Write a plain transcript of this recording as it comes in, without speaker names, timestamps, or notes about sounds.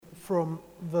from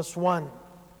verse 1.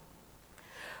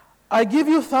 I give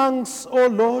you thanks, O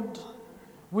Lord,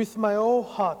 with my whole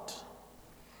heart.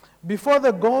 Before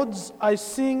the gods I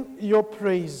sing your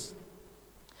praise.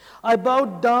 I bow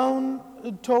down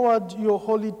toward your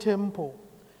holy temple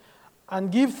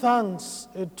and give thanks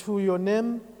to your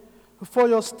name for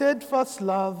your steadfast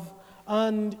love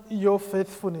and your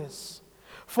faithfulness.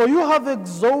 For you have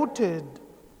exalted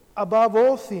above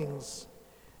all things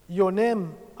your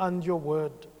name and your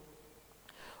word.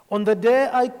 On the day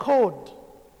I called,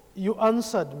 you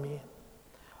answered me.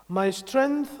 My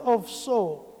strength of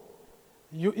soul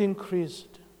you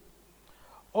increased.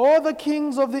 All the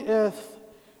kings of the earth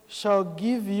shall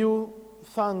give you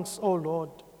thanks, O Lord.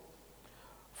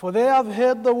 For they have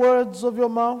heard the words of your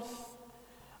mouth,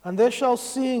 and they shall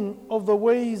sing of the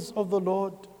ways of the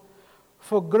Lord.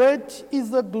 For great is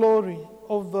the glory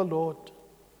of the Lord.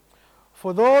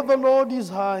 For though the Lord is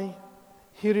high,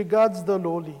 he regards the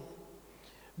lowly,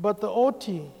 but the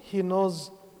haughty he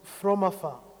knows from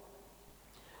afar.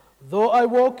 Though I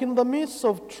walk in the midst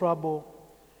of trouble,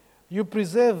 you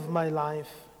preserve my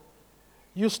life.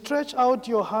 You stretch out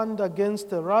your hand against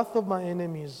the wrath of my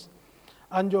enemies,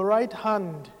 and your right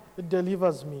hand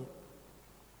delivers me.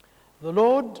 The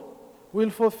Lord will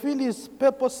fulfill his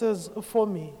purposes for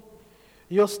me.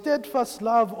 Your steadfast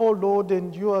love, O Lord,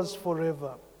 endures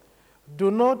forever. Do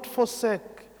not forsake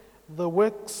the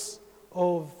works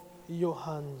of your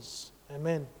hands.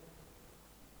 Amen.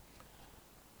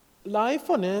 Life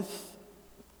on earth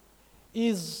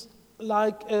is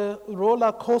like a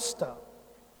roller coaster.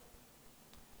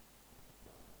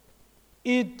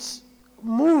 It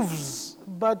moves,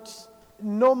 but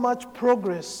not much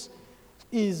progress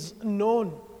is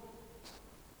known.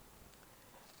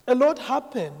 A lot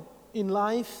happens in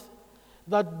life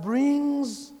that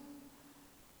brings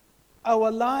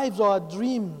our lives, our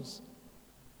dreams,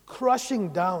 crashing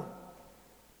down.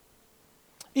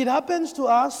 It happens to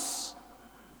us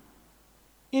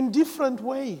in different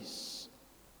ways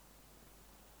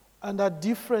and at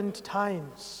different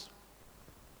times.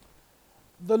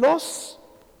 The loss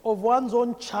of one's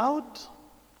own child,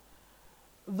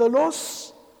 the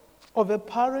loss of a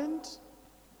parent,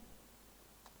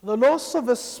 the loss of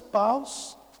a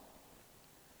spouse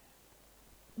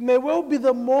may well be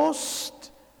the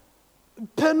most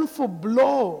painful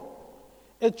blow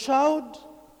a child,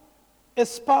 a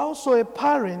spouse, or a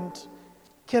parent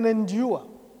can endure.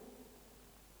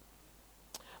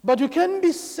 But you can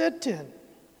be certain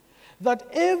that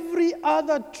every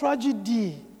other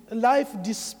tragedy life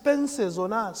dispenses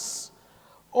on us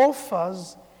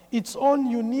offers its own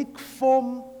unique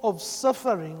form of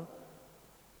suffering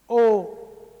or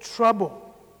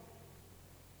trouble.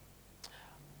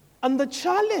 And the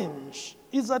challenge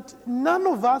is that none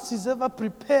of us is ever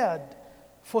prepared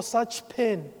for such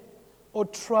pain or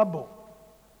trouble.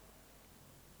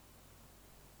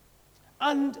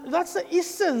 And that's the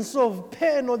essence of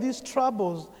pain or these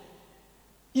troubles.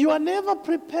 You are never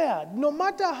prepared, no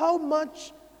matter how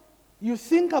much you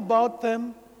think about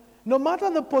them, no matter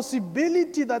the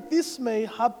possibility that this may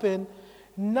happen,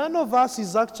 none of us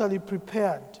is actually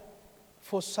prepared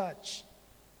for such.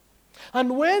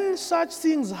 And when such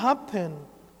things happen,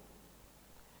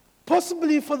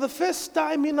 possibly for the first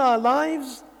time in our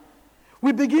lives,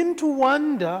 we begin to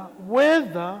wonder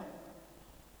whether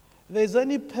there's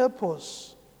any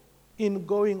purpose in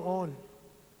going on.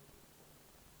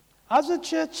 As a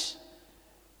church,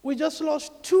 we just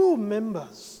lost 2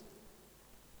 members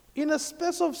in a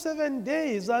space of 7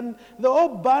 days, and they're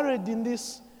all buried in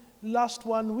this last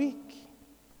 1 week.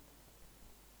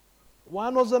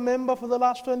 One was a member for the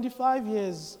last 25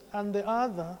 years, and the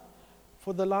other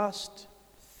for the last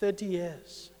 30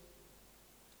 years.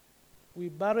 We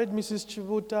buried Mrs.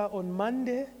 Chivuta on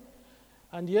Monday,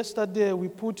 and yesterday we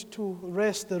put to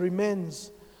rest the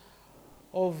remains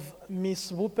of Miss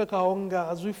Vupe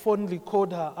Kaonga, as we fondly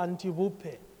called her, Auntie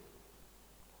Vupe.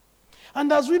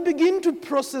 And as we begin to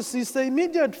process this, the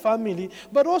immediate family,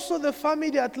 but also the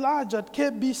family at large at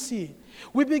KBC,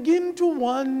 we begin to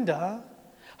wonder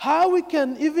how we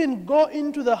can even go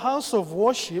into the house of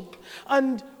worship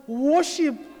and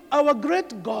worship our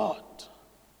great God.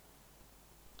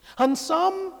 And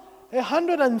Psalm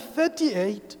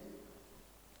 138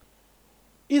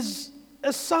 is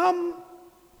a psalm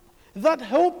that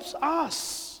helps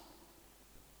us.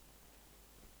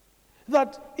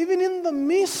 That even in the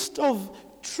midst of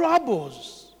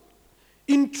troubles,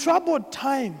 in troubled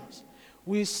times,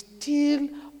 we still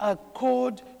are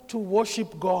called to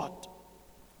worship God.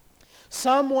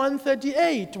 Psalm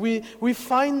 138, we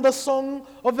find the song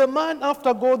of a man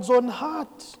after God's own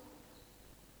heart.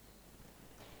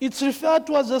 It's referred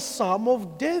to as a Psalm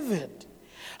of David.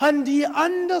 And he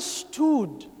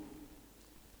understood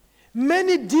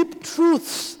many deep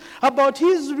truths about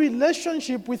his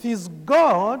relationship with his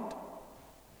God.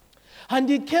 And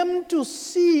he came to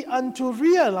see and to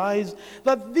realize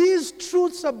that these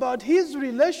truths about his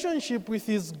relationship with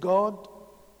his God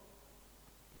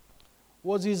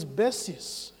was his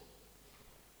basis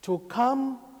to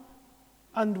come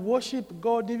and worship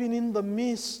God even in the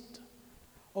midst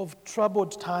of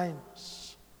troubled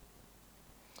times.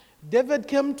 David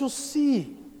came to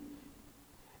see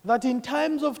that in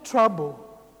times of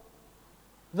trouble,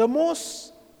 the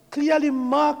most clearly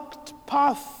marked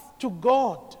path to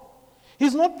God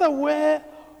is not the way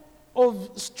of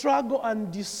struggle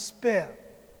and despair.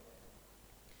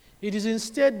 It is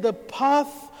instead the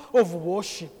path of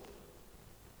worship.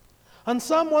 And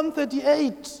Psalm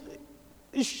 138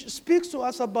 speaks to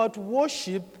us about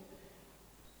worship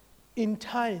in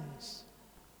times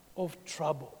of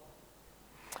trouble.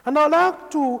 And I'd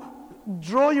like to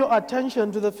draw your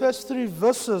attention to the first 3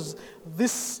 verses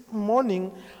this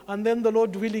morning, and then the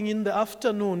Lord willing in the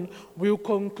afternoon we'll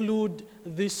conclude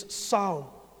this psalm.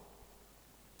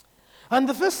 And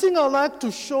the first thing I'd like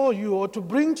to show you or to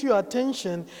bring to your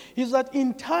attention is that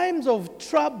in times of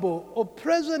trouble or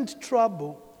present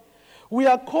trouble, we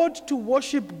are called to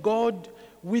worship God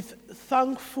with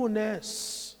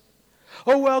thankfulness.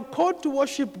 Or we are called to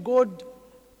worship God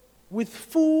with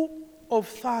full of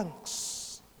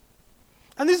thanks.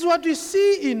 And this is what we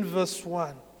see in verse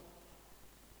 1.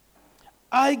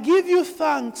 I give you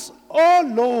thanks,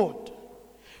 O Lord,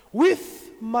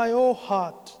 with my whole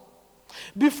heart.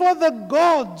 Before the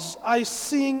gods I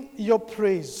sing your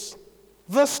praise.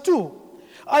 Verse 2.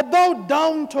 I bow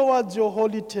down towards your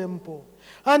holy temple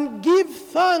and give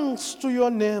thanks to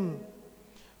your name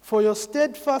for your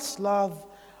steadfast love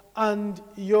and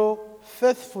your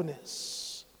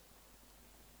faithfulness.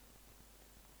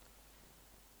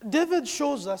 David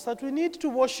shows us that we need to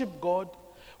worship God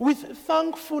with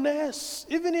thankfulness,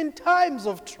 even in times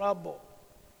of trouble.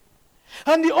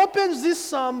 And he opens this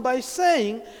psalm by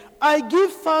saying, I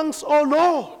give thanks, O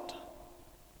Lord.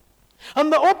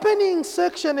 And the opening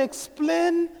section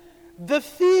explains the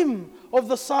theme of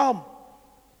the psalm.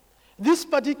 This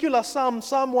particular psalm,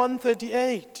 Psalm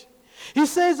 138, he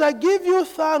says, I give you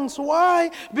thanks.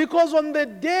 Why? Because on the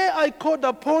day I called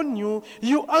upon you,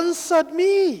 you answered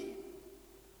me.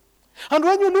 And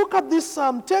when you look at this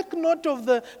psalm, take note of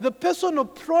the personal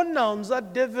pronouns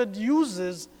that David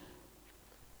uses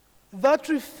that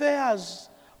refers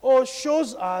or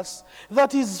shows us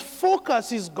that his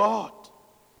focus is God.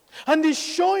 And he's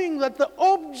showing that the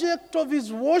object of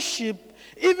his worship,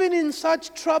 even in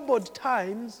such troubled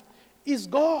times, is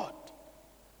God.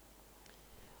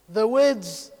 The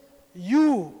words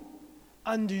you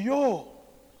and your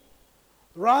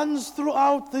runs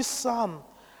throughout this psalm.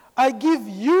 I give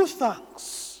you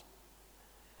thanks.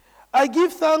 I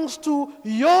give thanks to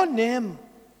your name,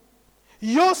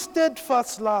 your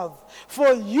steadfast love,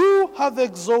 for you have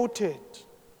exalted.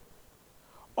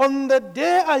 On the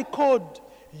day I called,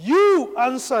 you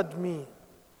answered me.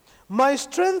 My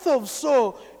strength of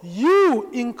soul you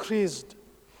increased.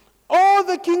 All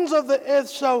the kings of the earth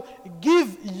shall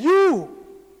give you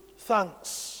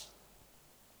thanks,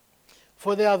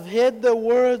 for they have heard the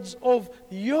words of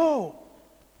your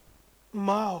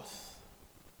mouth.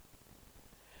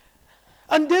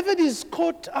 And David is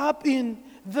caught up in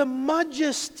the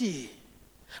majesty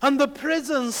and the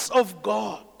presence of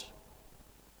God.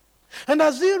 And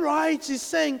as he writes, he's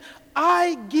saying,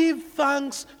 I give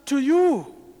thanks to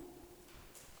you.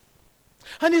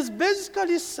 And he's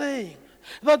basically saying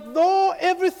that though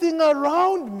everything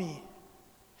around me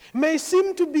may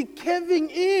seem to be caving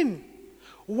in,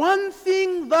 one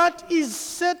thing that is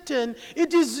certain,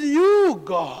 it is you,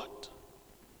 God.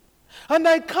 And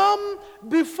I come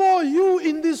before you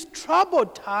in these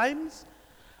troubled times,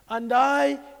 and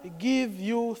I give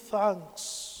you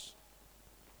thanks.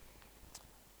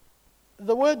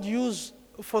 The word used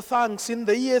for thanks in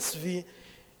the ESV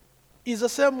is the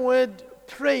same word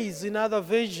praise in other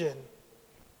version.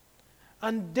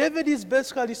 And David is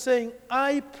basically saying,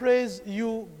 I praise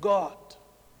you, God,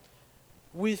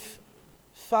 with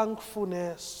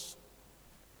thankfulness.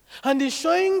 And he's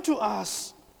showing to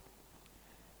us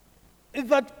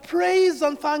that praise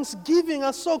and thanksgiving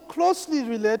are so closely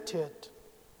related.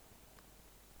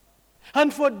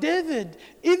 And for David,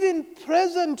 even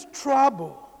present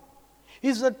trouble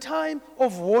is a time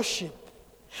of worship.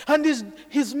 And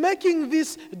he's making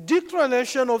this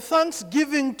declaration of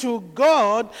thanksgiving to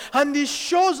God, and he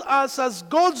shows us as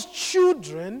God's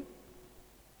children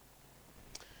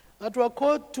that we are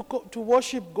called to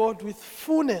worship God with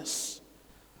fullness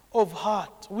of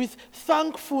heart, with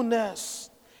thankfulness,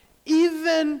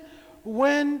 even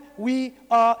when we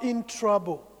are in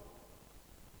trouble.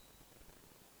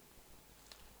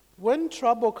 When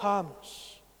trouble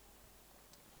comes,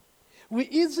 we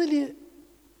easily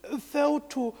fail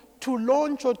to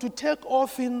launch or to take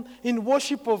off in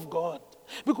worship of God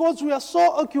because we are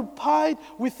so occupied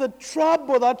with the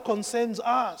trouble that concerns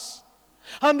us.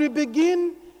 And we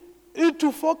begin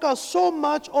to focus so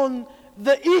much on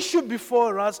the issue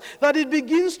before us that it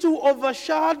begins to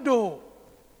overshadow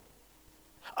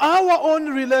our own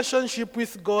relationship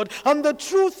with God and the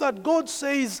truth that God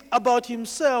says about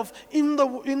himself in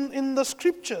the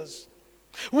scriptures.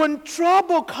 When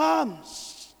trouble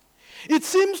comes, it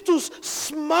seems to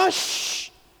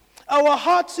smash our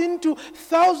hearts into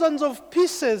thousands of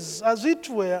pieces, as it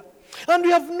were, and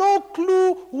we have no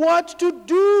clue what to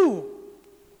do.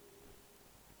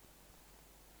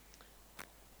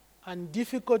 And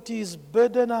difficulties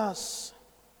burden us,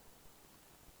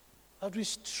 that we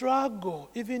struggle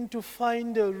even to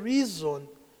find a reason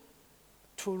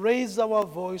to raise our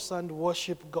voice and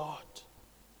worship God.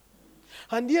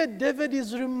 And here David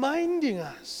is reminding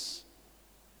us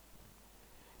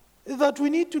that we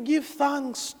need to give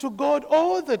thanks to God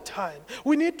all the time.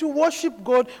 We need to worship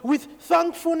God with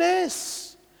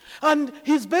thankfulness. And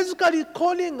he's basically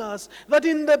calling us that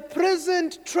in the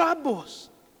present troubles,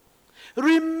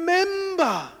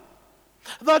 remember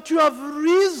that you have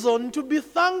reason to be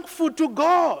thankful to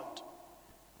God.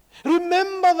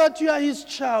 Remember that you are his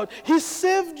child. He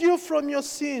saved you from your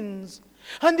sins.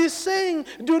 And he's saying,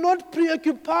 do not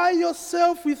preoccupy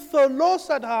yourself with the loss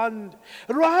at hand.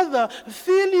 Rather,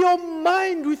 fill your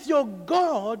mind with your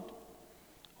God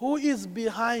who is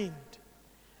behind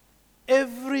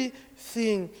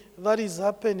everything that is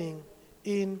happening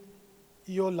in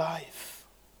your life.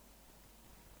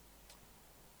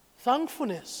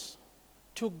 Thankfulness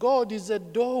to God is a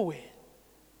doorway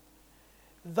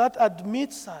that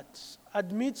admits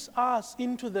us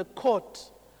into the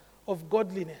court of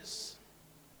godliness.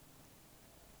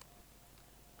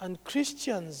 And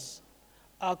Christians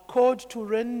are called to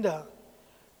render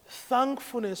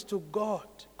thankfulness to God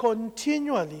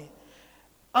continually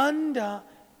under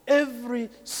every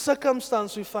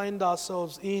circumstance we find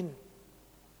ourselves in.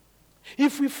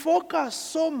 If we focus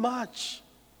so much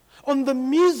on the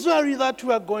misery that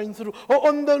we are going through, or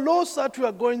on the loss that we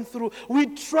are going through, we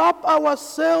trap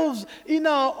ourselves in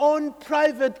our own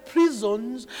private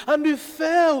prisons, and we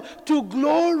fail to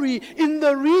glory in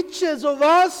the riches of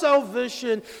our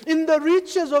salvation, in the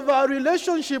riches of our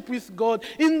relationship with God,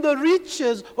 in the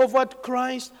riches of what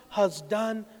Christ has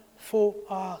done for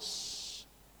us.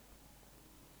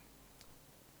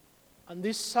 And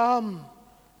this psalm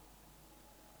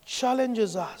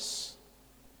challenges us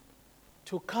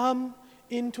to come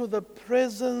into the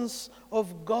presence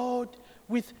of God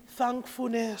with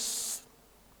thankfulness.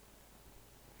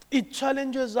 It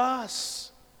challenges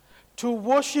us to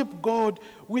worship God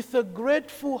with a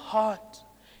grateful heart,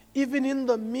 even in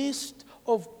the midst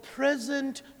of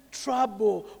present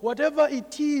trouble, whatever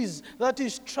it is that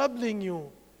is troubling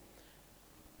you.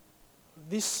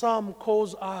 This psalm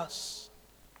calls us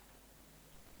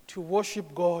to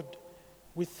worship God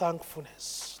with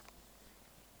thankfulness.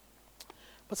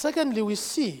 But secondly, we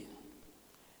see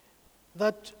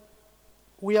that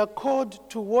we are called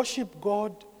to worship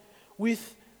God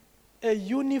with a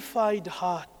unified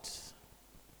heart,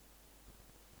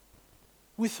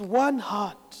 with one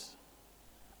heart,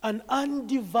 an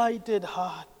undivided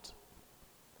heart.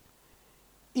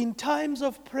 In times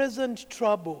of present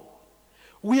trouble,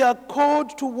 we are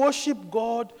called to worship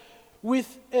God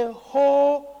with a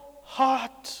whole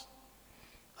heart.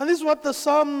 And this is what the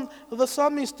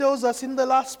psalmist tells us in the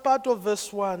last part of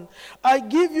verse 1. I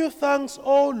give you thanks,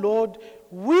 O Lord,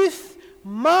 with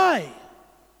my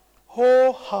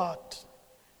whole heart.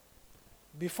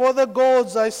 Before the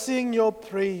gods I sing your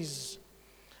praise.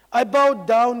 I bow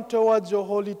down towards your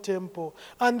holy temple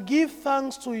and give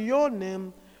thanks to your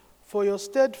name for your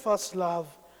steadfast love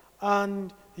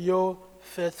and your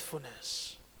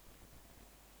faithfulness.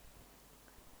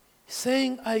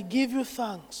 Saying, I give you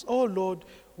thanks, O Lord,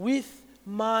 with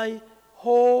my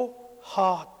whole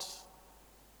heart.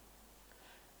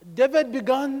 David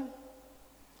began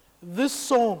this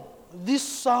song, this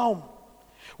psalm,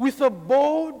 with a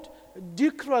bold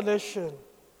declaration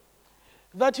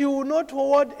that he will not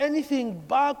hold anything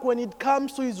back when it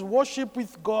comes to his worship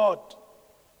with God.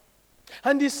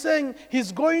 And he's saying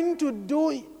he's going to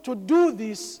do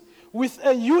this with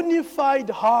a unified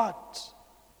heart,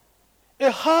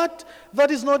 a heart that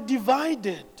is not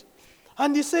divided.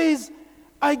 And he says,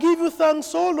 I give you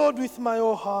thanks, O Lord, with my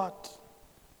whole heart.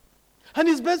 And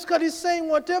he's basically saying,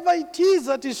 whatever it is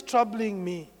that is troubling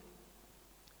me,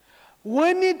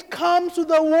 When it comes to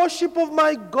the worship of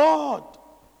my God,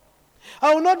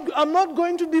 I'm not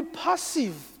going to be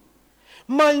passive.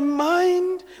 My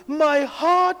mind, my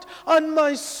heart, and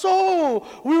my soul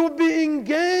will be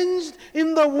engaged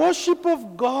in the worship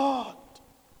of God.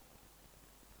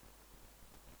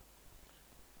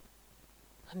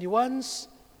 And He wants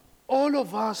all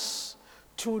of us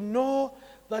to know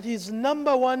that His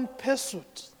number one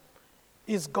pursuit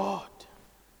is God.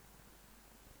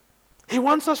 He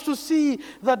wants us to see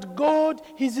that God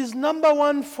is His number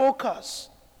one focus.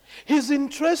 He's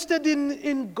interested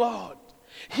in God.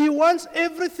 He wants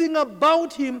everything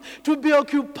about Him to be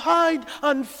occupied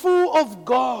and full of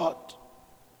God.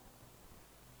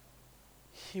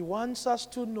 He wants us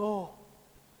to know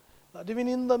that even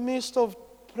in the midst of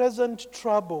present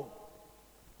trouble,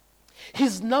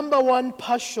 His number one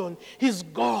passion is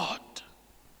God.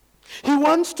 He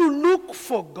wants to look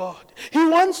for God. He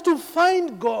wants to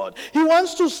find God. He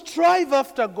wants to strive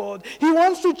after God. He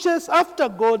wants to chase after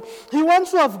God. He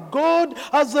wants to have God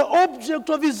as the object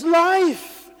of his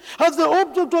life, as the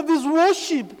object of his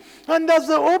worship, and as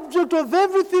the object of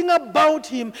everything about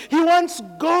him. He wants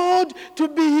God to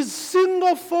be his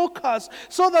single focus,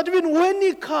 so that even when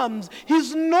he comes,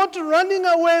 he's not running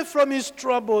away from his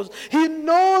troubles. He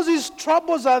knows his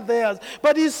troubles are theirs,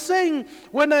 but he's saying,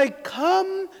 when I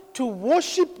come to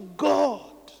worship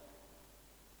God,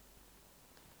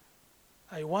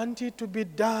 I want it to be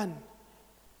done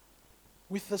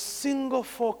with a single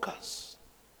focus: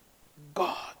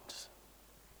 God.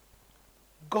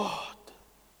 God.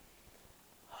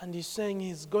 And he's saying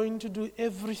he's going to do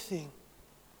everything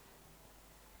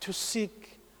to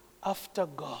seek after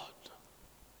God.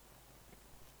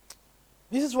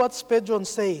 This is what Spurgeon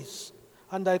says,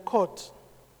 and I quote,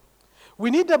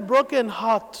 "We need a broken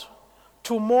heart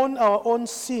to mourn our own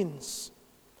sins,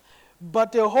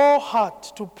 but a whole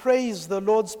heart to praise the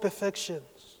Lord's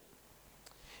perfections.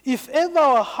 If ever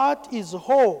our heart is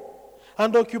whole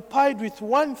and occupied with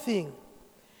one thing,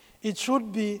 it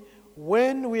should be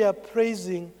when we are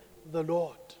praising the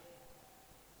Lord."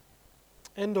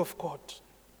 End of quote.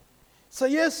 So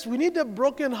yes, we need a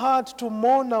broken heart to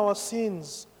mourn our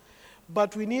sins,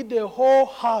 but we need a whole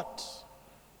heart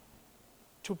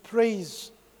to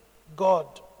praise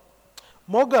God.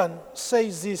 Morgan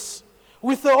says this: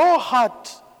 with the whole heart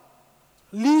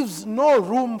leaves no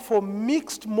room for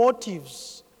mixed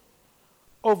motives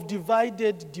of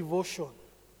divided devotion.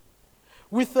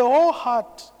 With the whole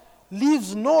heart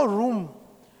leaves no room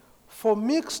for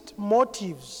mixed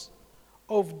motives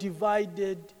of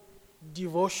divided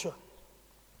devotion.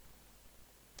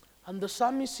 And the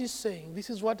psalmist is saying, this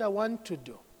is what I want to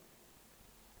do: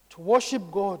 to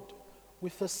worship God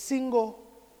with a single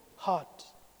heart,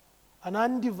 an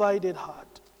undivided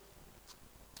heart.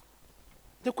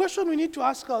 The question we need to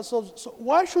ask ourselves, so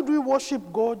why should we worship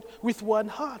God with one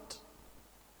heart?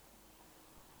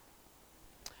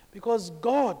 Because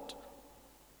God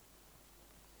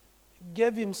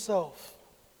gave himself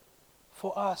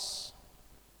for us.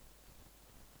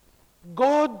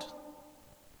 God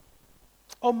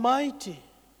Almighty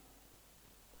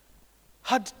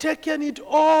had taken it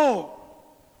all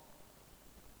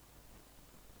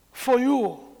for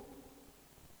you.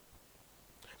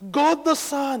 God the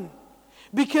Son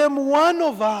became one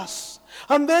of us,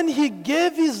 and then he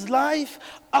gave his life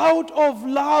out of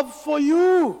love for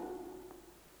you.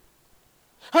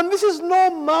 And this is no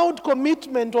mild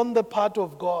commitment on the part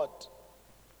of God.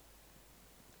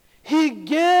 He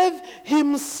gave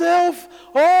himself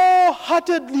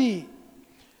wholeheartedly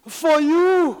for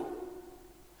you.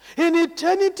 In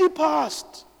eternity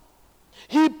past,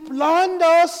 he planned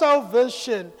our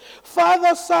salvation.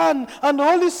 Father, Son, and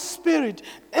Holy Spirit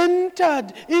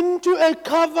entered into a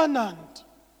covenant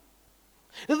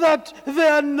that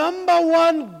their number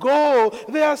one goal,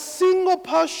 their single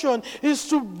passion, is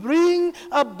to bring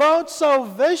about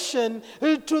salvation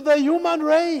to the human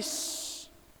race.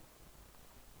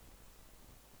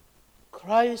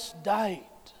 Christ died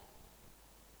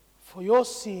for your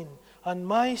sin and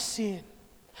my sin,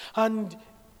 and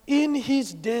in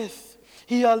his death,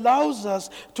 he allows us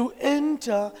to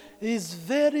enter his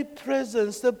very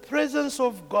presence, the presence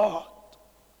of God.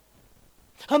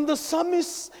 And the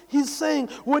psalmist, he's saying,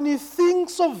 when he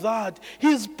thinks of that,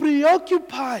 he's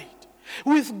preoccupied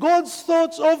with God's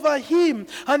thoughts over him.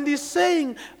 And he's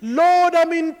saying, Lord,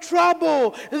 I'm in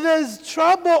trouble. There's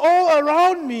trouble all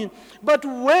around me. But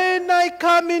when I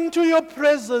come into your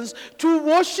presence to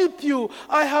worship you,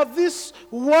 I have this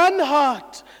one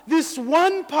heart, this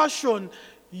one passion: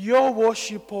 your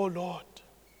worship, O Lord.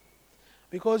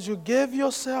 Because you gave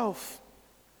yourself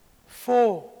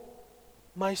for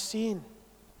my sin.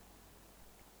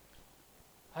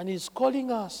 And he's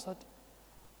calling us that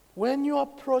when you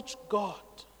approach God,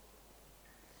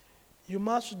 you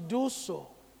must do so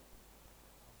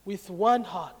with one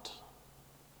heart,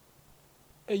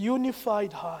 a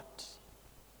unified heart,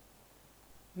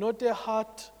 not a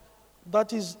heart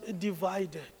that is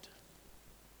divided.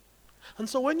 And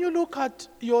so when you look at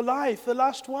your life the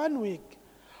last 1 week,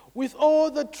 with all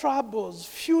the troubles,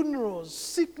 funerals,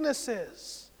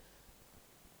 sicknesses,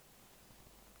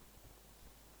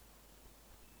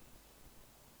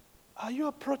 are you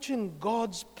approaching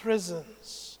God's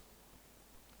presence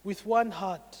with one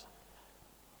heart?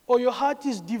 Or your heart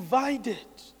is divided?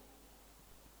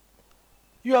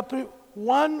 You are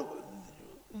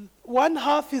one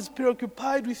half is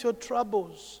preoccupied with your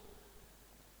troubles.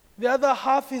 The other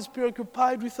half is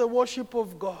preoccupied with the worship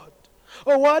of God.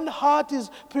 Or one heart is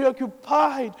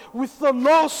preoccupied with the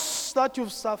loss that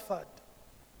you've suffered.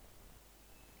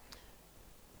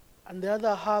 And the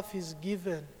other half is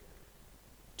given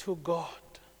to God.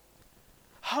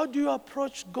 How do you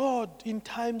approach God in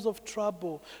times of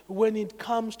trouble when it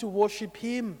comes to worship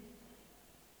Him?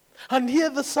 And here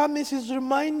the psalmist is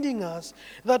reminding us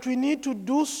that we need to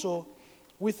do so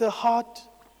with a heart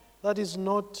that is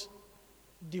not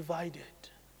divided.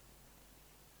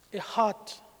 A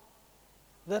heart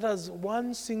that has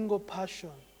one single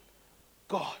passion,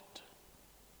 God,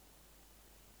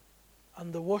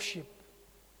 and the worship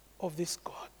of this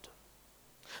God.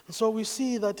 And so we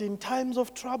see that in times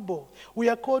of trouble, we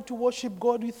are called to worship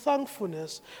God with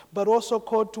thankfulness, but also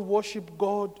called to worship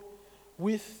God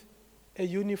with a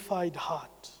unified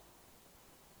heart.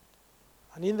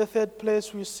 And in the third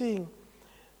place, we see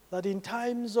that in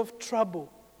times of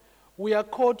trouble, we are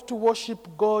called to worship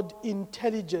God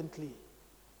intelligently.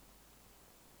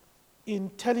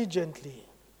 Intelligently.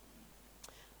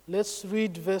 Let's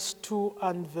read verse 2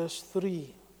 and verse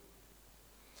 3.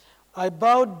 I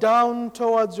bow down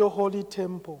towards your holy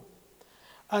temple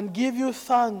and give you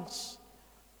thanks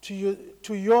to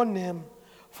your name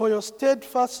for your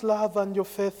steadfast love and your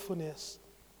faithfulness.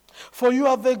 For you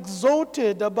have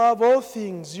exalted above all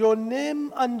things your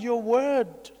name and your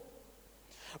word.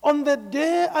 On the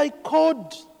day I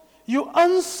called, you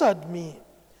answered me.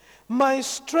 My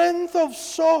strength of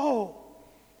soul,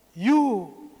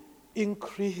 you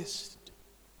increased.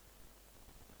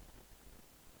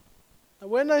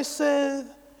 When I say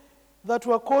that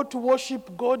we are called to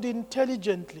worship God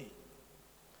intelligently,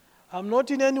 I'm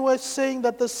not in any way saying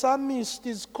that the psalmist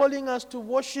is calling us to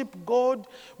worship God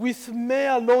with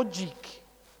mere logic.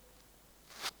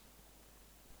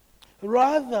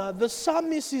 Rather, the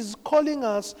psalmist is calling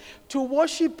us to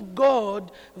worship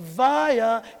God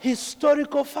via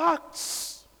historical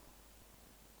facts.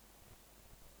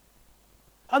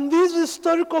 And these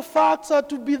historical facts are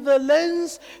to be the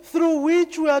lens through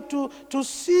which we are to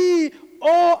see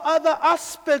all other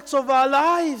aspects of our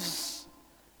lives.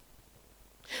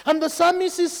 And the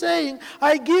psalmist is saying,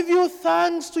 I give you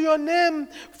thanks to your name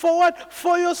for what?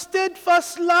 For your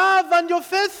steadfast love and your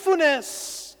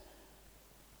faithfulness.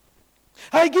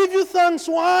 I give you thanks.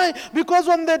 Why? Because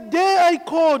on the day I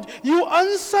called, you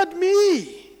answered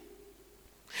me.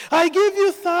 I give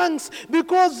you thanks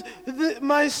because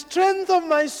my strength of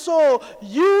my soul,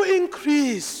 you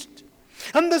increased.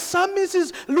 And the psalmist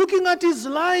is looking at his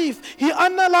life. He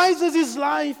analyzes his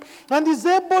life and is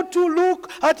able to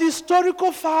look at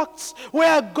historical facts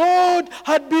where God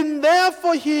had been there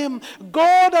for him.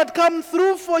 God had come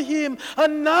through for him.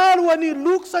 And now when he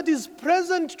looks at his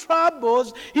present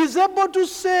troubles, he's able to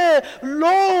say,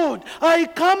 Lord, I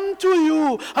come to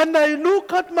you and I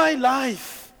look at my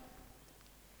life.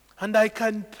 And I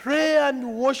can pray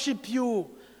and worship you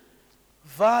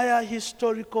via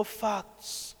historical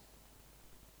facts.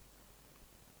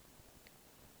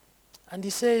 And he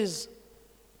says,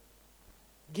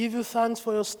 give you thanks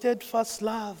for your steadfast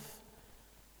love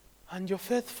and your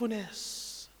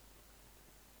faithfulness.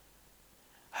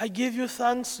 I give you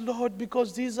thanks, Lord,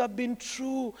 because these have been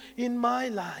true in my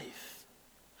life.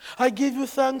 I give you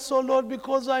thanks, oh Lord,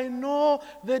 because I know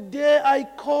the day I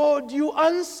called, you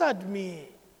answered me.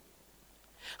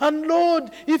 And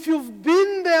Lord, if you've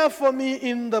been there for me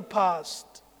in the past,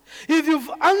 if you've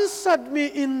answered me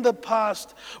in the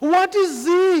past, what is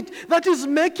it that is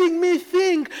making me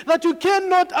think that you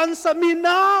cannot answer me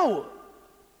now?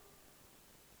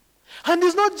 And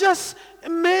it's not just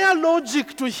mere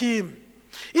logic to him.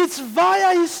 It's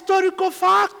via historical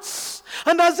facts.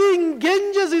 And as he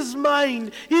engages his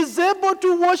mind, he's able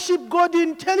to worship God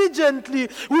intelligently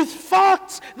with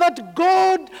facts that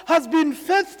God has been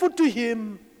faithful to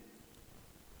him.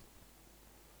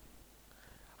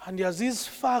 And he has these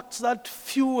facts that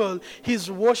fuel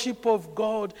his worship of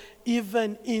God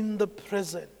even in the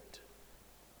present.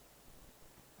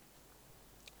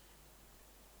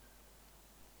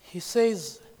 He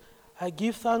says, I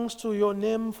give thanks to your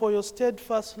name for your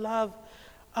steadfast love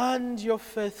and your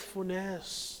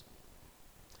faithfulness.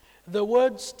 The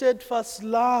word steadfast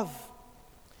love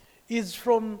is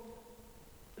from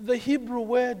the Hebrew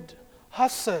word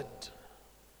hesed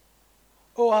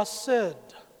or hased,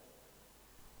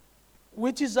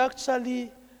 which is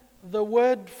actually the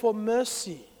word for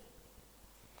mercy.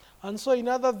 And so in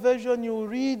other version you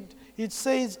read, it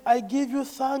says, I give you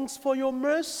thanks for your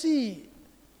mercy.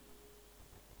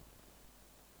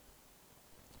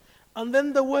 And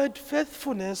then the word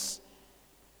faithfulness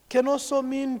can also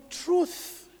mean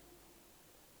truth.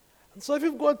 And so if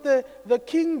you've got the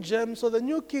King James or the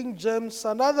New King James,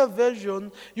 another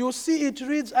version, you'll see it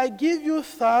reads, I give you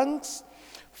thanks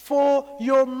for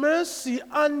your mercy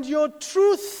and your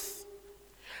truth.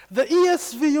 The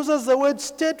ESV uses the word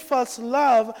steadfast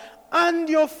love and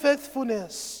your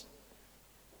faithfulness.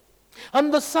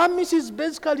 And the psalmist is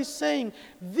basically saying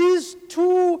these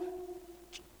two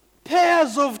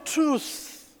pairs of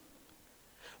truth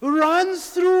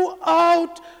runs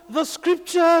throughout the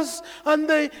scriptures, and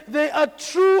they are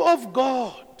true of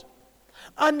God.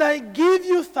 And I give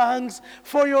you thanks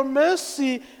for your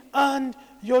mercy and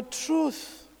your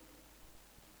truth.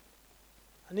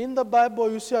 And in the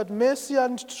Bible you see that mercy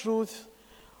and truth,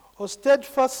 or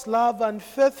steadfast love and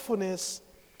faithfulness,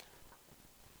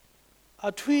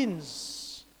 are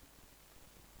twins.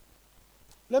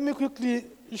 Let me quickly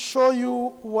show you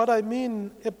what I mean,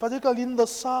 particularly in the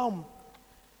Psalm.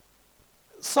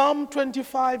 Psalm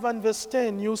 25 and verse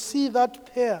 10, you see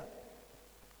that pair.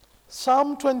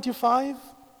 Psalm 25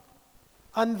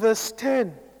 and verse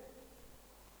 10.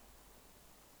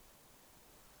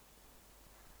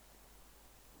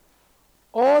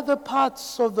 All the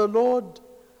paths of the Lord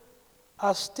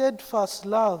are steadfast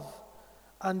love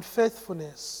and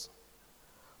faithfulness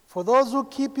for those who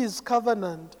keep his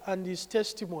covenant and his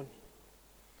testimony.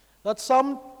 That's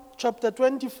Psalm chapter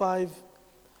 25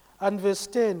 and verse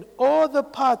 10. All the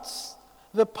paths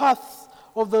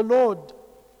of the Lord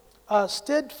are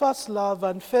steadfast love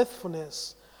and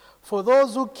faithfulness for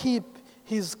those who keep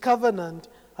his covenant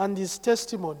and his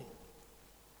testimony.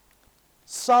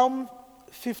 Psalm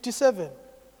 57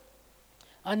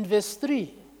 and verse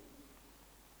 3.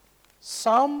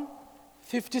 Psalm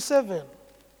 57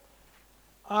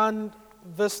 and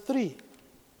verse 3.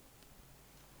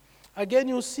 Again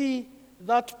you see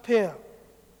that pair.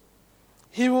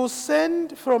 He will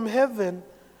send from heaven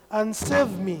and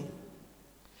save me.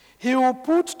 He will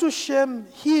put to shame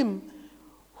him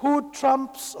who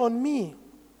tramps on me.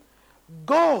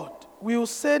 God will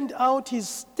send out his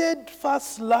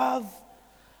steadfast love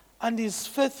and his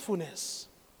faithfulness.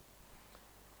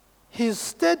 His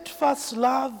steadfast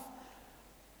love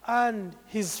and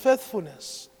his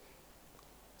faithfulness.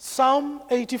 Psalm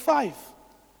 85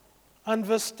 and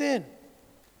verse 10.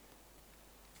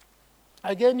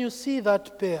 Again you see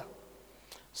that pair.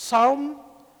 Psalm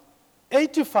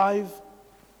 85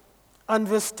 and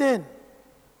verse 10.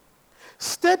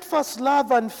 Steadfast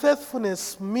love and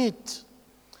faithfulness meet.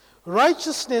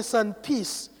 Righteousness and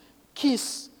peace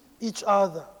kiss each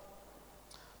other.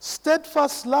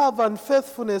 Steadfast love and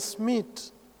faithfulness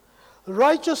meet.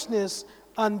 Righteousness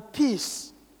and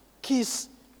peace kiss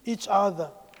each other.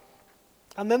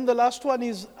 And then the last one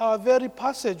is our very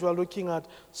passage we're looking at,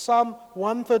 Psalm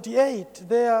 138.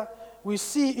 There we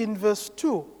see in verse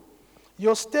 2,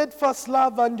 your steadfast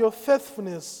love and your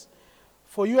faithfulness,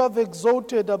 for you have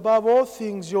exalted above all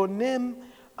things your name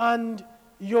and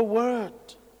your word.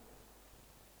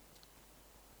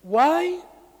 Why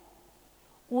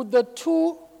would the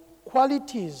two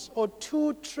qualities or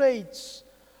two traits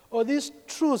or these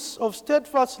truths of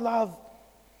steadfast love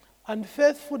and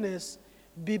faithfulness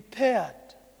be paired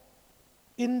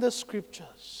in the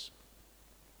scriptures?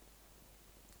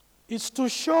 It's to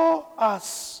show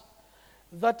us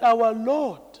that our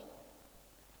Lord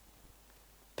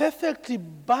perfectly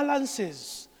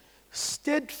balances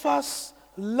steadfast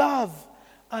love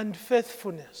and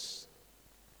faithfulness.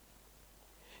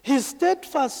 His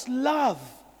steadfast love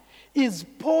is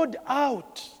poured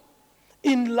out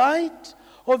in light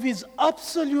of his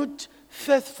absolute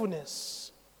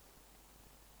faithfulness.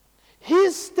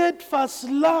 His steadfast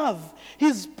love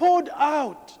is poured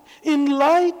out in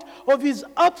light of his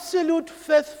absolute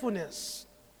faithfulness.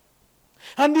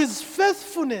 And his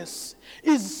faithfulness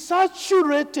is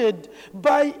saturated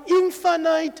by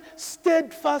infinite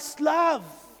steadfast love.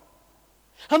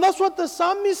 And that's what the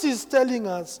psalmist is telling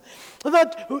us,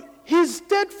 that his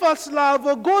steadfast love,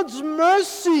 or God's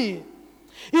mercy,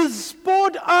 is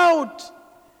poured out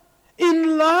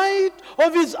in light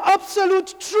of his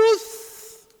absolute truth.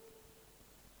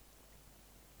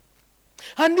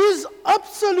 And His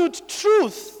absolute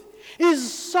truth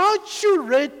is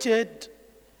saturated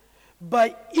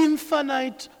by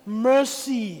infinite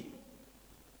mercy.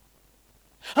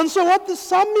 And so what the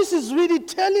psalmist is really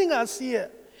telling us here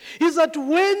is that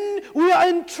when we are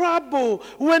in trouble,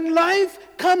 when life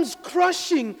comes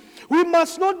crashing, we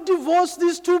must not divorce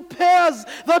these two pairs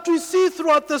that we see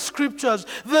throughout the scriptures,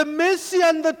 the mercy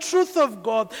and the truth of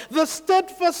God, the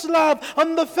steadfast love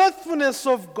and the faithfulness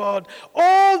of God.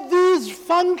 All these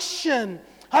function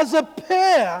as a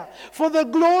pair for the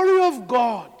glory of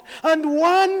God. And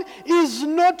one is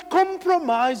not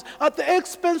compromised at the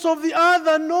expense of the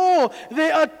other. No,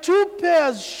 they are two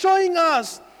pairs showing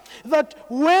us that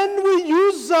when we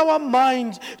use our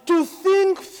minds to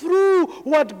think through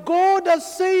what God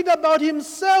has said about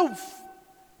Himself,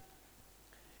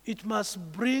 it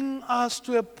must bring us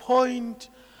to a point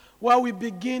where we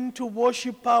begin to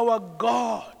worship our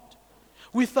God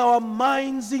with our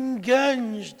minds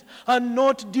engaged and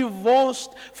not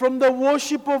divorced from the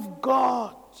worship of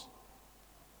God.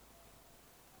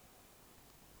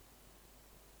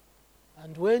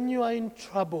 And when you are in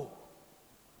trouble,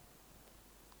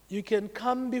 you can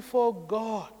come before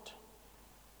God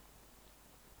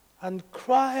and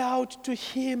cry out to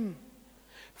Him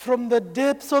from the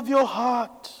depths of your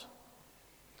heart.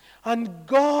 And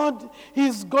God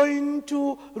is going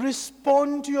to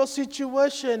respond to your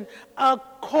situation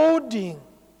according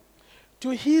to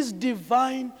His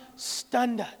divine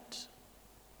standard.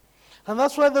 And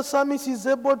that's why the psalmist is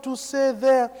able to say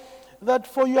there that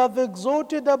for you have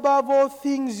exalted above all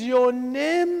things your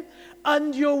name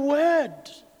and your word.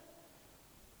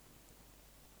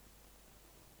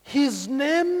 His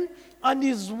name and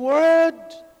His word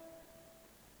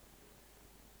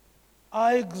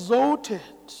are exalted.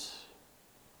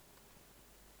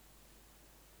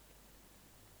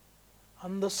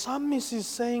 And the psalmist is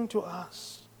saying to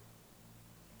us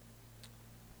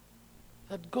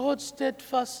that God's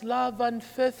steadfast love and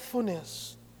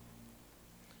faithfulness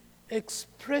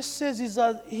expresses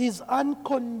His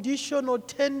unconditional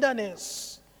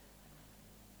tenderness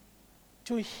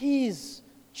to His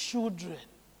children.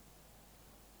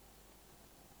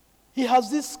 He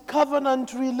has this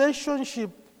covenant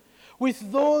relationship with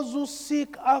those who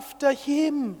seek after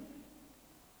Him.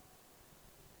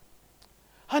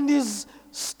 And His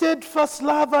steadfast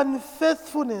love and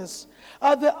faithfulness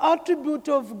are the attribute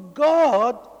of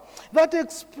God that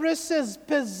expresses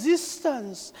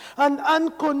persistence and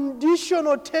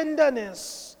unconditional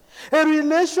tenderness. A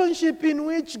relationship in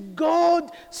which God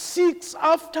seeks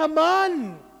after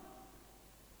man.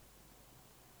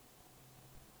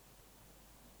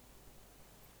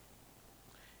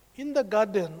 In the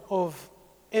Garden of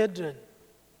Eden,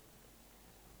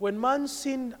 when man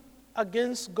sinned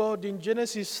against God in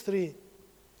Genesis 3,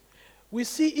 we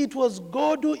see it was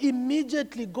God who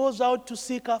immediately goes out to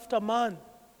seek after man.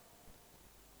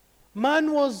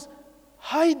 Man was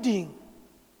hiding.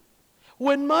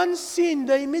 When man sinned,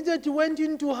 they immediately went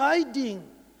into hiding.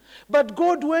 But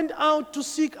God went out to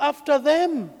seek after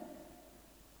them.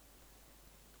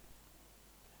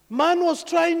 Man was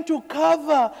trying to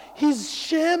cover his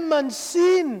shame and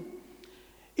sin.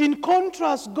 In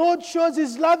contrast, God shows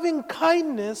His loving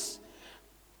kindness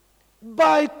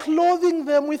by clothing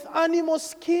them with animal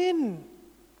skin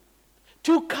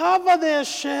to cover their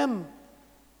shame.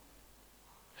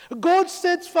 God's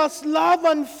steadfast love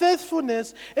and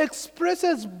faithfulness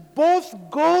expresses both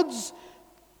God's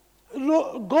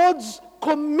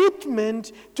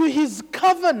commitment to His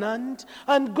covenant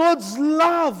and God's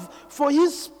love for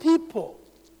His people.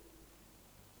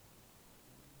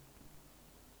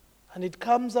 And it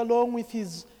comes along with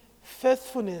His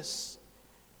faithfulness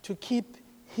to keep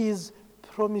His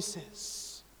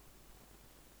promises.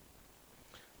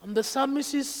 And the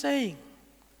psalmist is saying,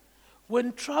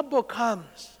 when trouble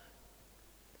comes,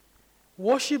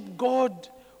 worship God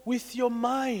with your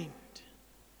mind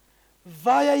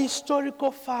via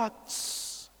historical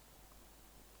facts.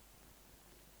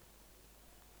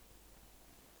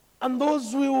 And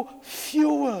those will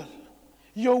fuel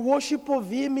your worship of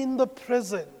Him in the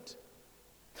present.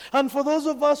 And for those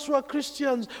of us who are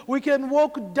Christians, we can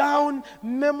walk down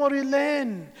memory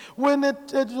lane when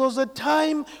it was a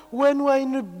time when we were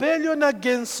in rebellion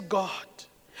against God.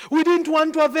 We didn't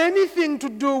want to have anything to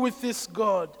do with this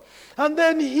God. And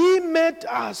then He met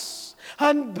us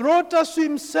and brought us to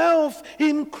Himself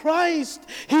in Christ.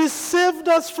 He saved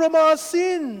us from our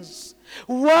sins.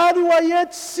 While we were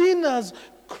yet sinners,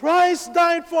 Christ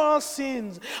died for our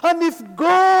sins. And if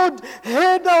God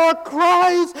heard our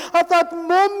cries at that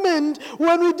moment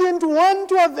when we didn't want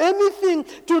to have anything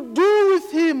to do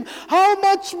with him, how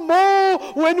much more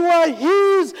when we are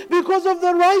his because of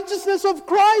the righteousness of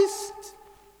Christ?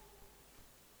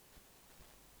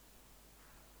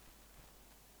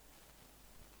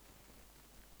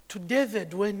 To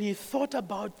David, when he thought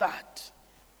about that,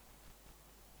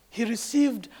 he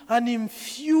received an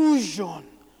infusion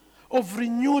of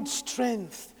renewed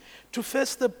strength to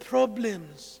face the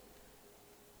problems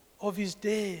of his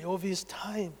day, of his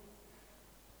time.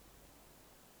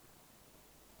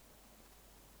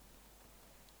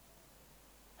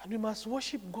 And we must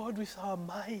worship God with our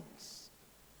minds.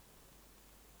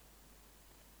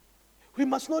 We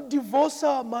must not divorce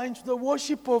our minds to the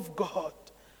worship of God.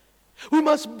 We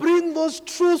must bring those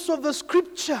truths of the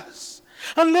scriptures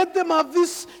and let them have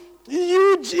this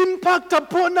huge impact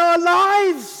upon our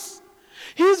lives.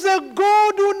 He's a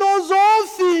God who knows all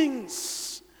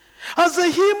things. As a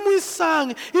hymn we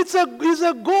sang, He's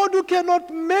a God who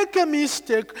cannot make a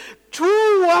mistake,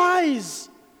 too wise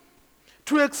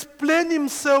to explain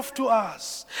himself to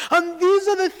us. And these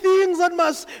are the things that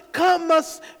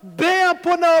must bear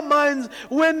upon our minds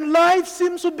when life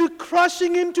seems to be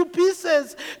crashing into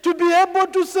pieces. To be able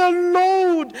to say,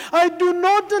 Lord, I do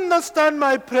not understand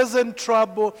my present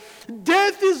trouble.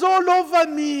 Death is all over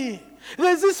me.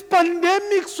 There's this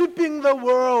pandemic sweeping the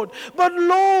world. But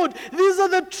Lord, these are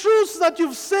the truths that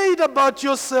you've said about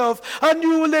yourself. And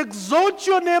you will exalt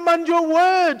your name and your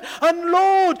word. And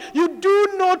Lord, you do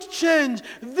not change.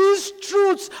 These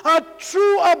truths are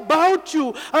true about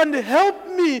you. And help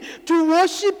me to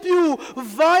worship you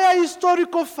via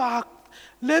historical fact.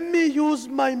 Let me use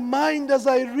my mind as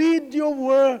I read your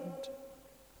word.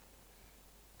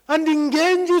 And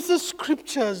engage with the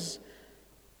scriptures.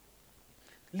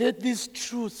 Let these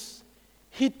truths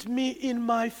hit me in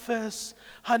my face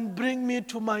and bring me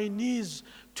to my knees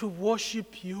to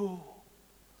worship you.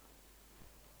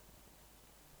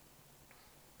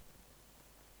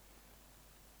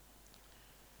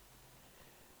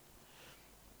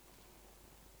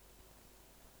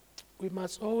 We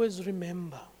must always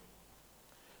remember,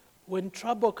 when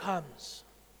trouble comes,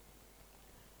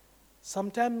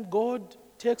 sometimes God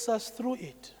takes us through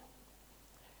it.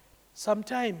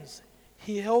 Sometimes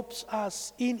He helps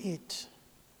us in it.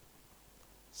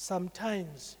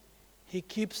 Sometimes He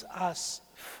keeps us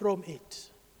from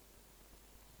it.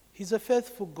 He's a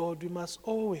faithful God. We must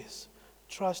always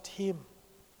trust Him.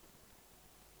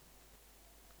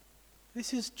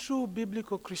 This is true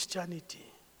biblical Christianity.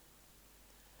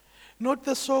 Not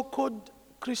the so-called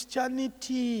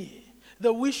Christianity,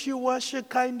 the wishy-washy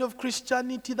kind of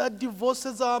Christianity that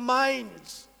divorces our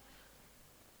minds.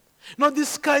 Not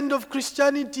this kind of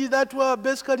Christianity that we're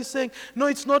basically saying, no,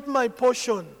 it's not my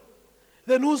portion.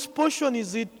 Then whose portion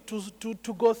is it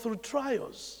to go through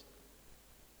trials?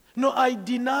 No, I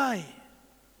deny.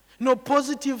 No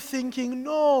positive thinking.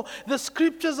 No, the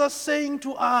scriptures are saying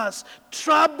to us,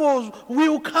 troubles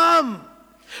will come.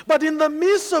 But in the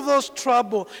midst of those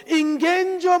troubles,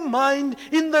 engage your mind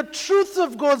in the truth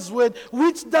of God's word,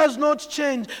 which does not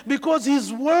change, because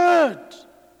His word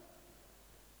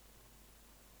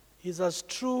is as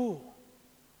true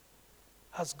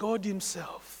as God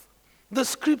Himself. The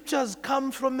scriptures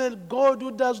come from a God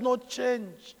who does not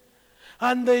change,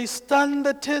 and they stand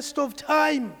the test of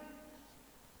time.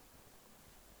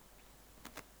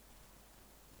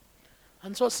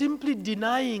 And so simply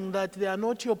denying that they are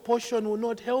not your portion will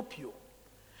not help you.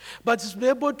 But to be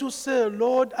able to say,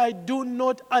 Lord, I do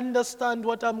not understand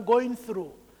what I'm going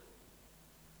through.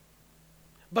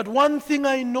 But one thing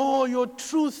I know, your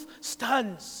truth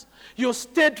stands. Your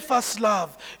steadfast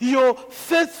love, your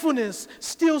faithfulness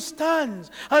still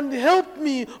stands. And help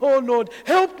me, oh Lord,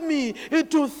 help me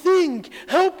to think,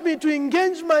 help me to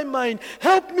engage my mind,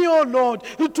 help me, oh Lord,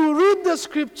 to read the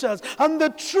scriptures and the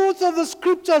truth of the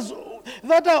scriptures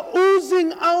that are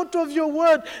oozing out of your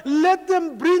word. Let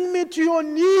them bring me to your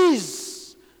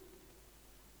knees.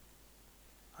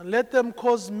 And let them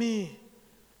cause me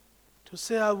to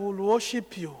say, I will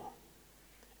worship you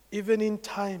even in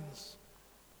times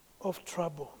of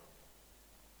trouble.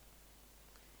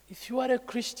 If you are a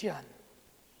Christian,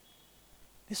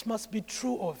 this must be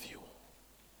true of you.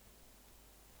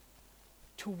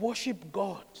 To worship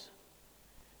God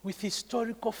with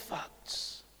historical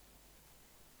facts.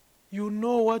 You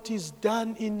know what He's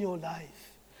done in your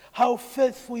life, how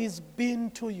faithful He's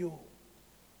been to you.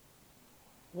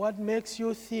 What makes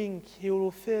you think He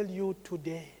will fail you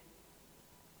today?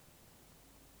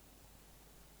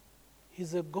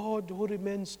 He's a God who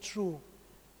remains true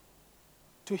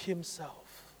to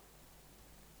Himself.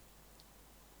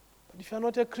 But if you're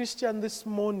not a Christian this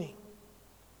morning,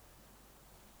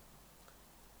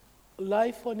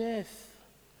 life on earth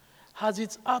has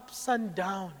its ups and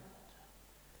downs,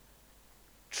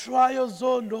 trials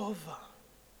all over.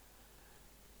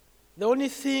 The only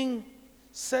thing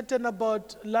certain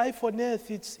about life on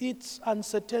earth is its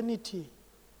uncertainty.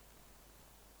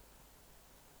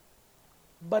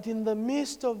 But in the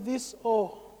midst of this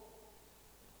all,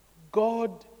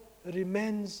 God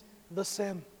remains the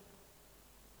same.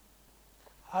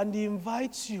 And He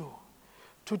invites you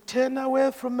to turn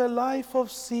away from a life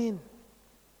of sin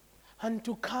and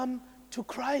to come to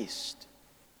Christ.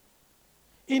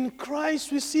 In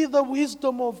Christ we see the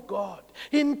wisdom of God.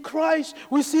 In Christ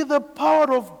we see the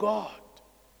power of God.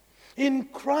 In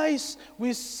Christ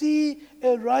we see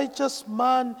a righteous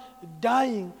man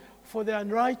dying for the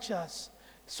unrighteous,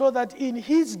 so that in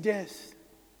His death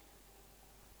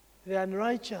the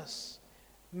unrighteous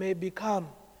may become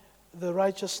the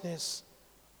righteousness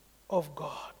of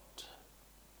God.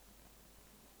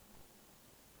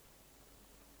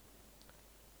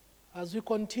 As we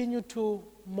continue to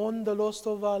mourn the loss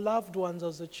of our loved ones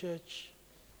as a church,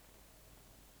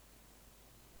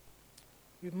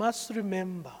 we must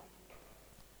remember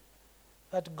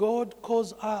that God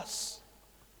calls us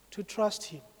to trust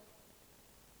Him.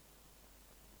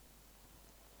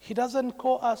 He doesn't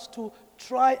call us to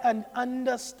try and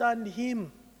understand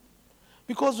Him,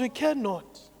 because we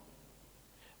cannot.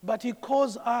 But He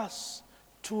calls us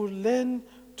to learn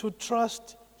to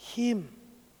trust Him.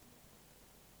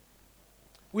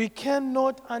 We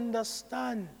cannot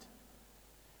understand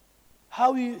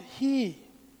how He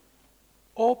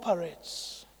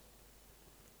operates.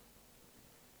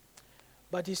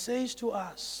 But He says to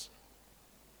us,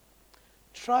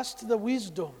 trust the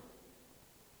wisdom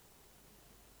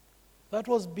that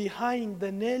was behind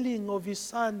the nailing of His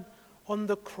Son on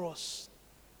the cross.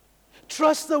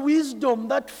 Trust the wisdom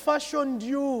that fashioned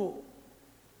you.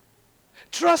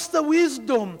 Trust the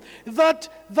wisdom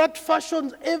that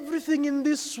fashions everything in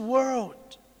this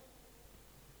world.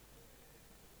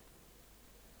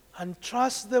 And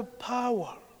trust the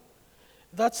power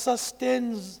that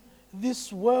sustains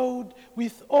this world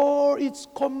with all its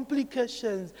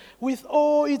complications, with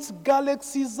all its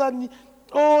galaxies and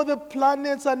all the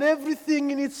planets and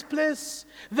everything in its place.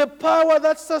 The power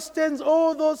that sustains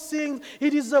all those things,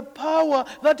 it is a power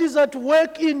that is at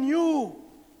work in you.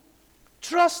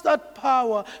 Trust that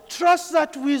power, trust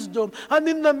that wisdom, and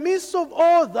in the midst of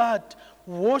all that,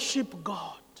 worship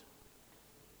God.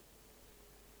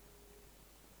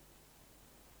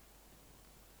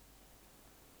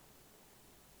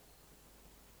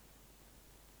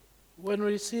 When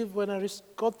I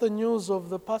got the news of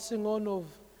the passing on of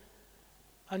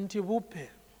Auntie Wupe,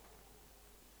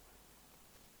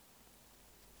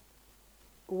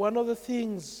 one of the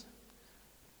things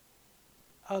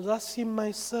I was asking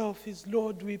myself is,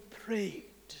 Lord, we prayed.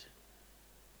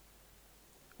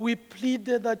 We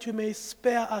pleaded that you may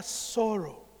spare us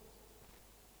sorrow.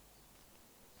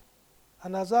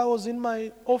 And as I was in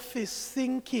my office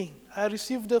thinking, I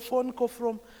received a phone call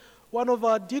from one of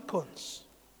our deacons.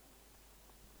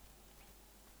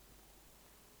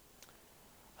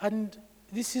 And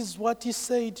this is what he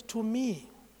said to me.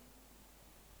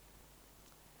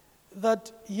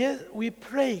 That, yes, we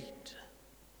prayed,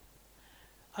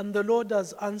 and the Lord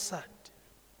has answered.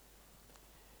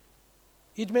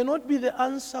 It may not be the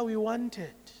answer we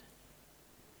wanted,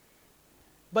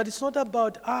 but it's not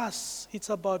about us, it's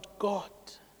about God.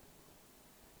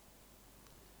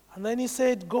 And then he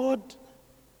said, God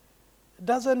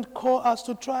doesn't call us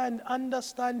to try and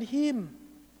understand Him.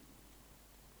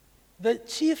 The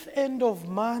chief end of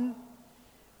man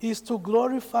is to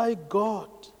glorify God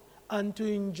and to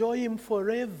enjoy Him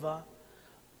forever.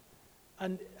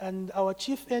 And our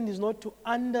chief end is not to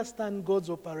understand God's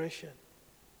operation.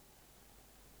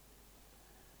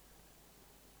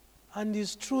 And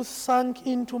His truth sank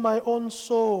into my own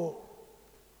soul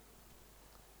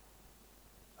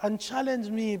and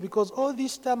challenged me, because all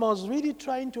this time I was really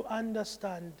trying to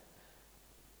understand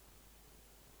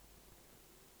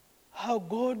how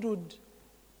God would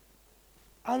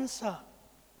answer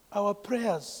our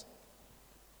prayers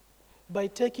by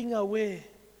taking away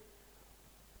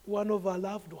one of our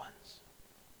loved ones.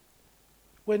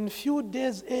 When few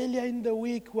days earlier in the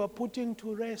week we were putting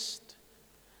to rest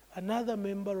another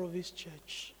member of His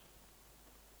church.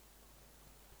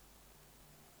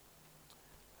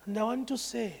 And I want to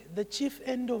say, the chief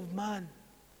end of man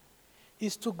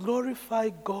is to glorify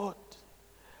God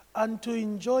and to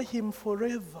enjoy Him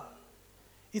forever.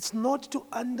 It's not to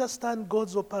understand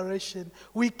God's operation.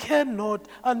 We cannot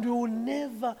and we will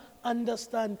never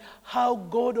understand how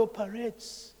God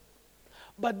operates.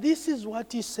 But this is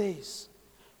what he says.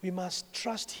 We must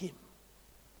trust him.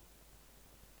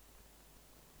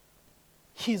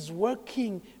 He's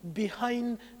working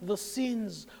behind the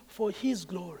scenes for his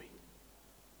glory.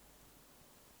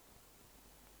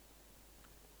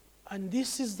 And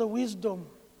this is the wisdom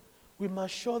we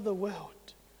must show the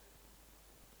world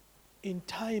in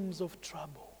times of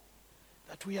trouble,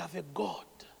 that we have a God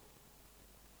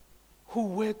who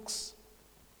works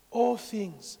all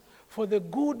things for the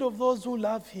good of those who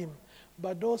love him,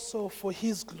 but also for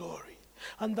his glory.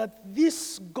 And that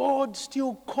this God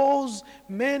still calls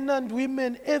men and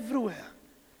women everywhere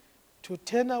to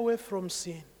turn away from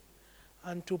sin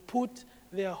and to put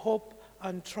their hope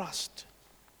and trust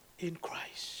in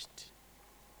Christ.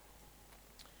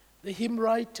 The hymn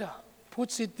writer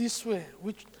puts it this way,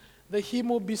 which the hymn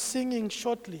will be singing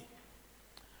shortly.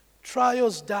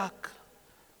 Trials dark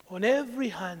on every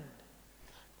hand,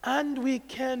 and we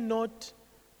cannot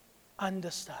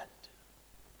understand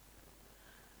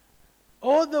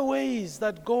all the ways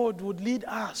that God would lead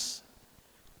us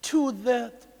to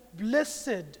the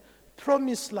blessed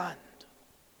promised land.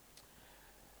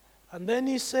 And then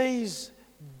he says,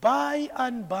 by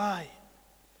and by,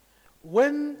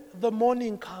 when the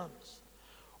morning comes,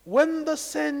 when the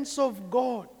saints of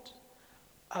God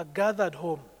are gathered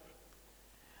home,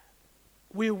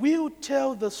 we will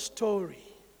tell the story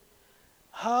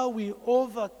how we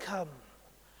overcome.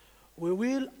 We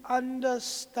will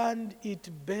understand it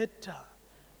better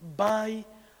by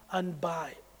and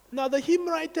by. Now the hymn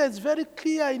writer is very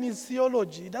clear in his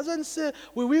theology. He doesn't say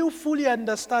we will fully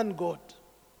understand God.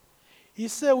 He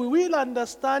said we will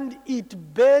understand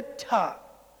it better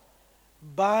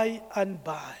by and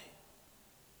by.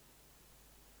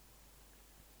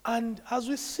 And as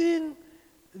we sing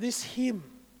this hymn,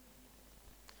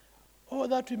 oh,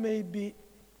 that we may be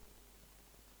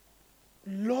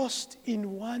lost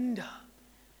in wonder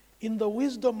in the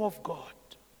wisdom of God.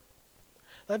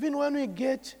 That even when we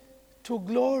get to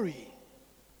glory,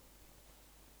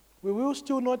 we will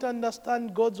still not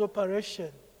understand God's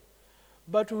operation,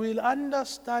 but we will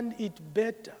understand it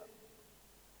better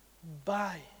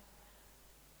by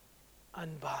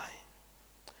and by.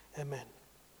 Amen.